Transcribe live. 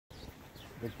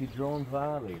the Kidron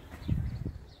Valley.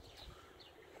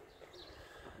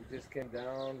 We just came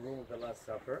down, room of the Last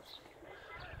Supper.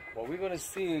 What we're going to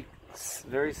see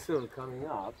very soon coming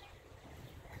up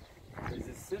is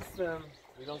a system.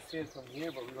 We don't see it from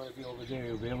here, but we're going to be over there.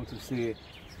 You'll be able to see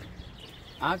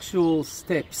actual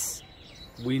steps.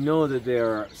 We know that there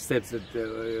are steps that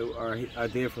are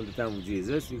there from the time of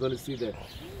Jesus. You're going to see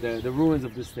the ruins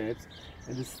of the steps.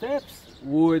 And the steps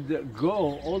would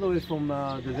go all the way from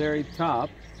the very top,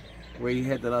 where he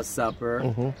had the Last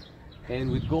Supper,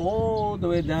 and we'd go all the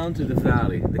way down to the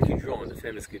valley, the Kidron, the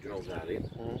famous Kidron Valley.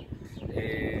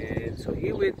 And so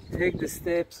he would take the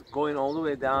steps going all the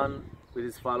way down with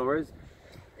his followers,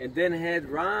 and then head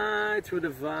right through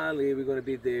the valley. We're going to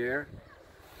be there,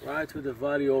 right through the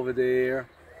valley over there,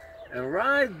 and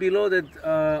right below that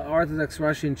Orthodox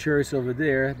Russian church over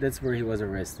there, that's where he was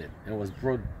arrested and was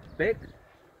brought back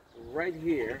right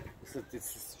here. So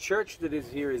this church that is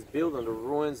here is built on the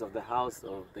ruins of the house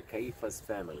of the Caiaphas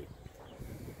family.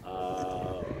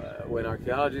 When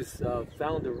archaeologists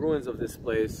found the ruins of this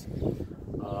place,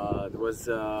 there was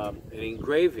an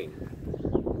engraving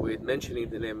with mentioning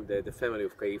the name, the family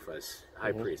of Caiaphas,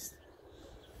 high priest.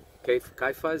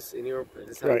 Caiaphas in Europe,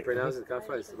 that's how you pronounce it,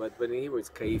 Caiaphas, but in Hebrew it's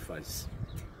Caiaphas.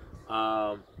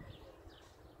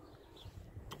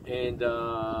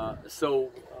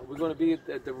 So we're going to be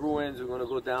at the ruins, we're going to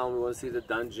go down, we want to see the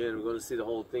dungeon, we're going to see the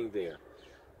whole thing there.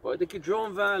 But the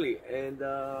Kidron Valley, and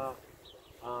of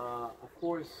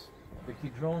course the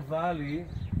Kidron Valley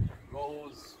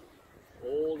goes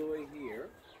all the way here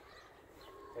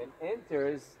and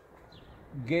enters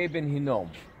Geb and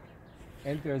Hinnom.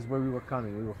 Enters where we were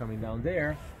coming down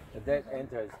there, and that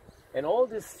enters. And all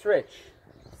this stretch,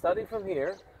 starting from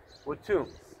here, were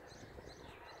tombs.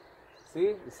 See,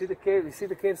 you see the cave. You see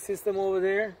the cave system over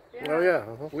there. Yeah. Oh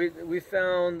yeah. We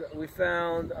found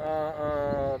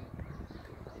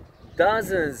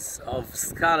dozens of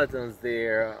skeletons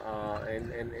there,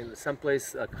 and in some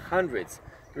place like hundreds.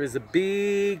 There is a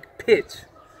big pit,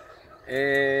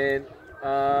 and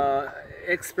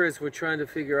experts were trying to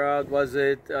figure out, was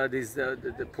it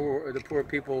the poor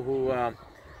people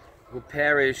who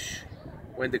perished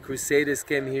when the Crusaders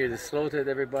came here, they slaughtered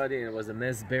everybody, and it was a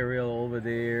mass burial over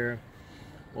there,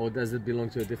 or does it belong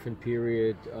to a different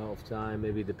period of time?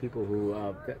 Maybe the people who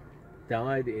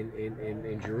died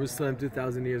in Jerusalem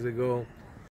 2,000 years ago.